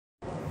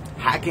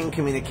hacking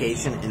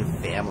communication in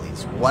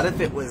families. What if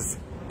it was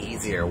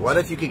easier? What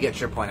if you could get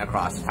your point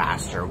across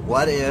faster?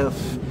 What if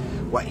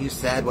what you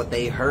said, what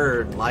they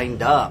heard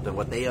lined up, and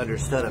what they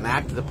understood and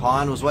acted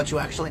upon was what you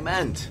actually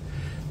meant?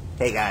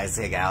 Hey guys,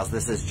 hey gals,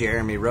 this is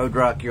Jeremy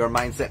Roadruck, your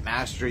mindset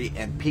mastery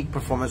and peak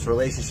performance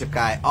relationship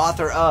guy,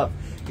 author of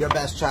Your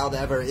Best Child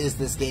Ever Is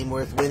This Game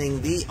Worth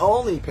Winning, the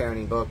only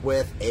parenting book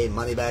with a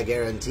money back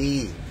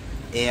guarantee,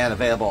 and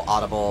available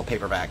Audible,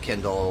 paperback,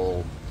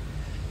 Kindle.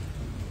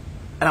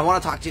 And I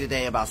want to talk to you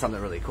today about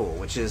something really cool,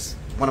 which is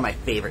one of my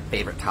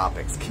favorite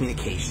topics,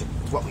 communication.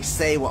 It's what we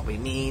say, what we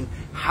mean,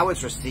 how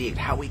it's received,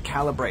 how we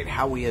calibrate,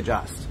 how we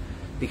adjust.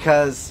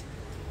 Because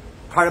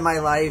part of my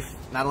life,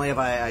 not only have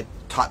I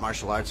taught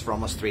martial arts for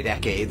almost 3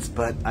 decades,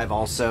 but I've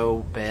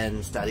also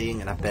been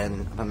studying, and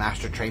I'm a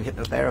master trained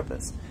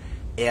hypnotherapist.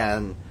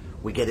 And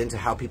we get into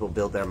how people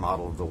build their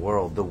model of the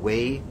world. The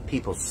way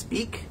people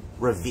speak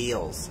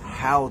reveals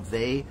how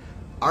they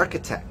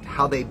architect,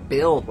 how they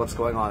build what's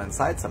going on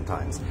inside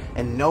sometimes.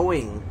 And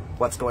knowing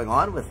what's going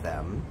on with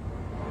them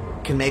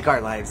can make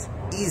our lives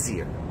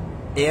easier.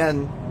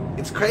 And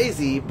it's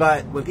crazy,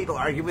 but when people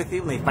argue with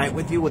you, when they fight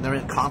with you, when they're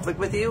in conflict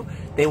with you,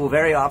 they will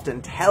very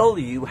often tell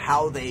you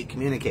how they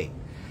communicate.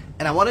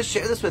 And I want to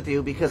share this with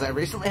you because I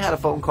recently had a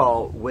phone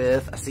call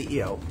with a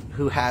CEO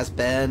who has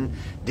been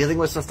dealing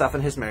with some stuff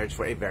in his marriage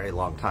for a very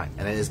long time.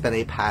 And it has been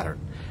a pattern.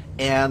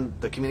 And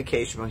the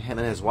communication with him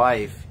and his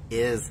wife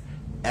is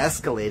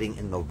escalating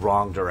in the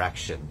wrong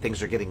direction.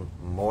 Things are getting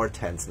more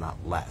tense, not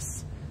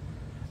less.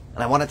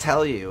 And I want to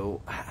tell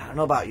you, I don't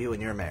know about you in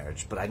your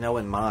marriage, but I know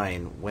in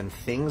mine, when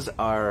things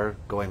are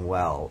going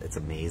well, it's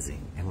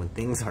amazing. And when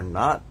things are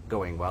not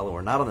going well, and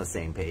we're not on the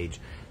same page,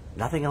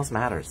 nothing else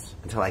matters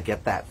until I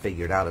get that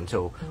figured out,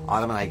 until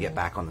Autumn and I get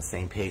back on the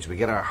same page. We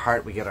get our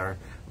heart, we get our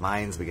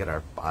minds, we get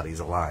our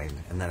bodies aligned.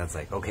 And then it's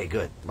like, okay,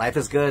 good. Life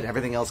is good.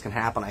 Everything else can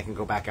happen. I can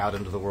go back out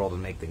into the world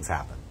and make things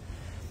happen.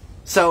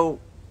 So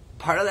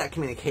part of that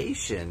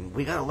communication,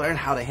 we got to learn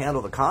how to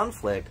handle the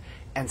conflict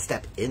and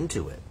step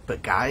into it.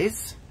 But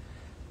guys,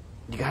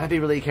 you got to be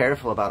really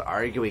careful about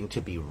arguing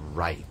to be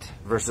right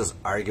versus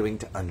arguing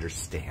to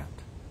understand.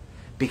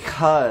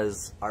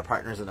 Because our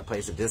partner's in a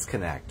place of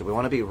disconnect. Do we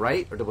want to be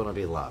right or do we want to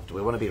be loved? Do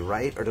we want to be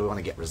right or do we want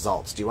to get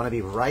results? Do you want to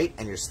be right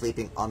and you're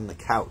sleeping on the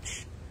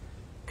couch?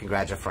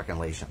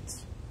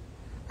 Congratulations.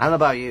 I don't know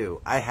about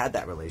you. I had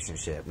that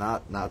relationship.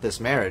 Not this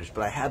marriage,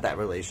 but I had that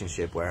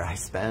relationship where I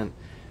spent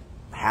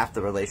half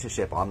the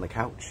relationship on the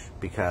couch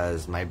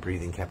because my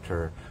breathing kept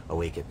her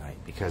awake at night,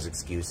 because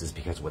excuses,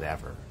 because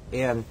whatever.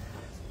 And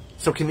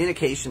so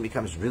communication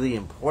becomes really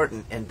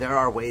important, and there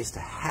are ways to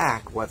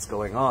hack what's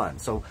going on.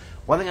 So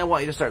one thing I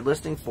want you to start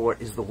listening for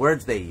is the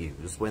words they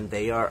use when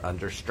they are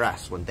under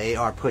stress, when they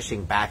are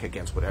pushing back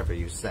against whatever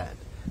you said,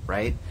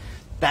 right?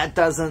 That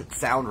doesn't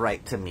sound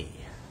right to me.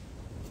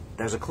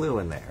 There's a clue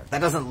in there. That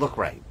doesn't look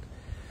right.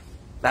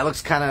 That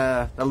looks kind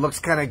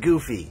of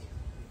goofy.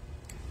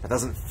 That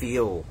doesn't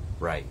feel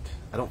right.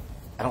 I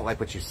don't like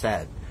what you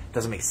said. It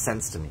doesn't make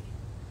sense to me.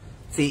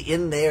 See,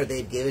 in there,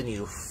 they've given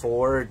you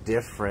 4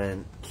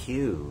 different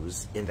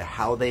cues into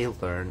how they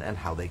learn and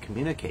how they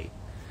communicate.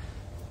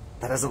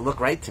 That doesn't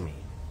look right to me.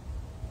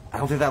 I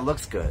don't think that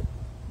looks good.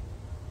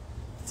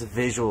 It's a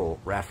visual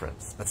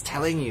reference. That's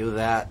telling you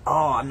that,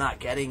 oh, I'm not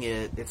getting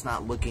it. It's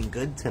not looking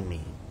good to me.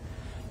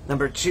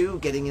 Number 2,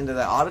 getting into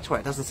the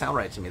auditory. It doesn't sound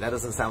right to me. That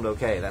doesn't sound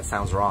okay. That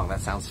sounds wrong.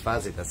 That sounds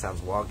fuzzy. That sounds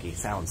wonky.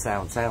 Sounds.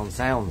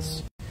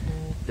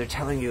 They're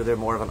telling you they're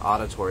more of an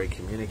auditory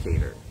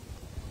communicator.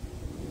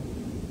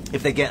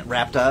 If they get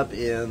wrapped up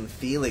in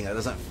feeling, it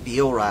doesn't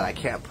feel right, I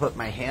can't put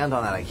my hand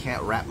on that, I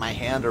can't wrap my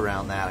hand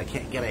around that, I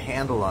can't get a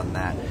handle on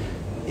that.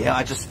 You know,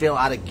 I just feel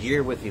out of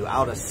gear with you,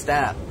 out of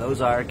step. Those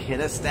are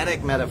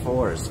kinesthetic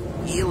metaphors,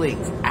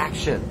 feelings,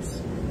 actions.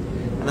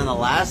 And then the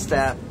last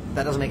step,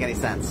 that doesn't make any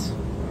sense.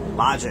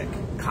 Logic,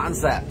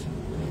 concept.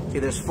 See,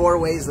 there's 4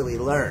 ways that we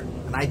learn.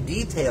 And I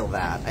detail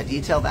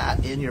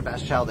that in Your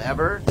Best Child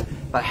Ever,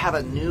 but I have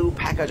a new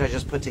package I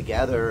just put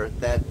together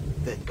that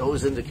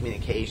goes into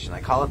communication.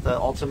 I call it the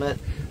ultimate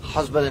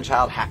husband and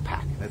child hack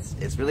pack.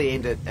 It's really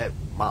aimed at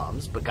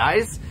moms. But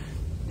guys,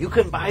 you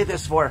can buy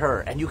this for her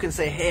and you can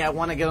say, hey, I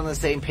want to get on the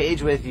same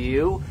page with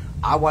you.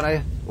 I want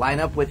to line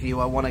up with you.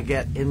 I want to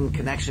get in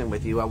connection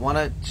with you. I want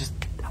to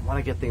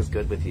get things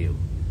good with you.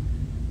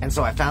 And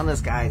so I found this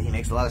guy and he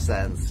makes a lot of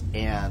sense,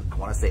 and I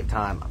want to save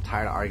time. I'm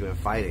tired of arguing and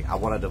fighting. I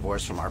want a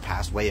divorce from our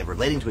past way of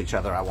relating to each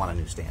other. I want a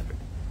new standard.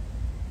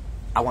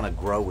 I want to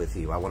grow with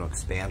you. I want to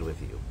expand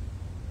with you.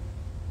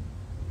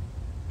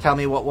 Tell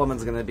me what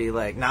woman's going to be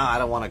like, no, I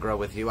don't want to grow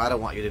with you. I don't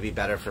want you to be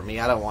better for me.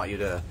 I don't want you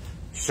to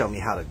show me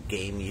how to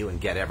game you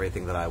and get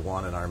everything that I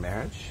want in our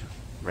marriage,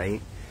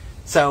 right?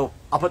 So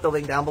I'll put the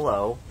link down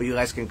below, but you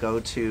guys can go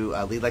to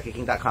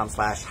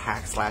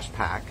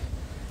leadlikeaking.com/hack/pack.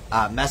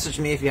 Message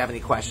me if you have any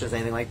questions,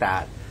 anything like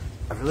that.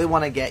 I really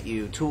want to get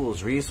you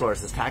tools,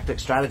 resources,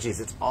 tactics, strategies.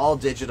 It's all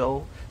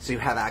digital, so you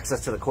have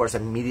access to the course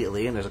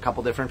immediately, and there's a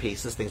couple different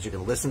pieces, things you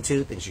can listen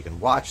to, things you can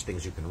watch,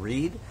 things you can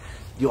read.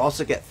 You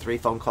also get 3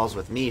 phone calls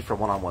with me for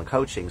one-on-one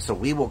coaching, so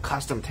we will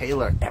custom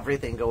tailor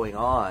everything going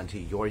on to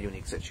your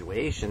unique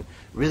situation,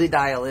 really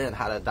dial in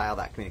how to dial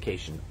that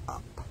communication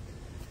up.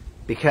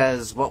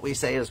 Because what we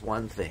say is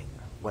one thing,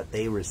 what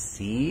they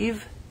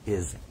receive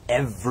is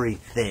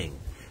everything.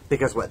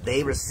 Because what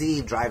they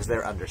receive drives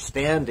their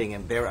understanding,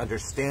 and their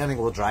understanding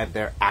will drive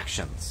their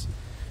actions.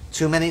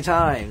 Too many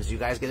times, you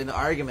guys get in an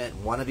argument,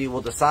 one of you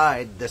will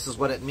decide, this is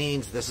what it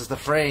means, this is the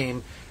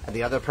frame, and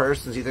the other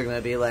person's either going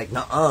to be like,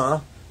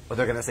 nuh-uh, or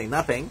they're going to say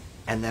nothing,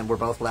 and then we're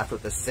both left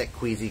with this sick,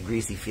 queasy,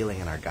 greasy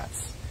feeling in our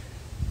guts.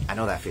 I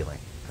know that feeling.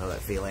 I know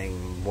that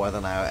feeling more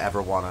than I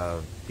ever want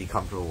to be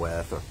comfortable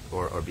with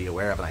or be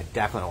aware of, and I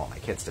definitely want my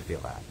kids to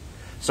feel that.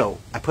 So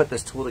I put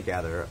this tool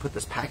together, I put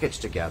this package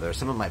together,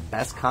 some of my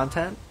best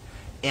content,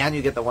 and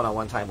you get the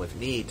one-on-one time with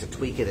me to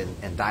tweak it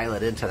and dial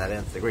it into that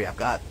nth degree. I've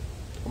got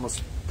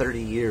almost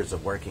 30 years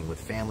of working with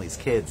families,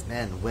 kids,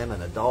 men,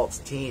 women, adults,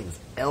 teens,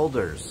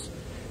 elders.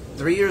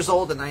 3 years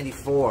old to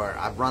 94.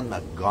 I've run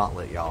the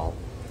gauntlet, y'all.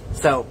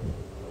 So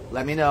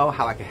let me know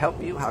how I can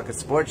help you, how I can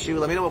support you.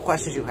 Let me know what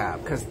questions you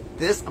have, because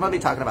I'm going to be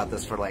talking about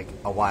this for like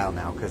a while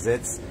now, because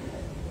it's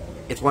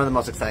one of the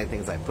most exciting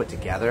things I've put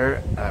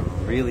together.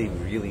 I'm really,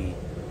 really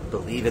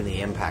believe in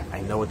the impact.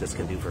 I know what this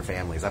can do for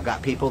families. I've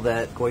got people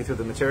that going through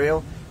the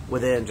material,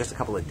 within just a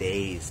couple of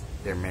days,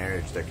 their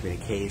marriage, their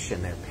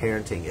communication, their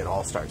parenting, it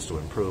all starts to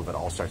improve. It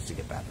all starts to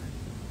get better.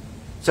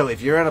 So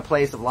if you're in a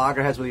place of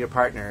loggerheads with your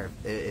partner,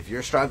 if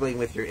you're struggling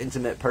with your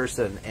intimate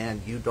person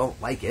and you don't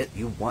like it,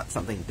 you want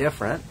something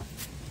different,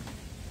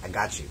 I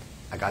got you.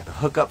 I got the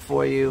hookup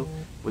for you.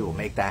 We will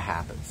make that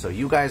happen. So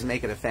you guys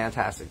make it a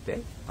fantastic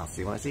day. I'll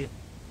see you when I see you.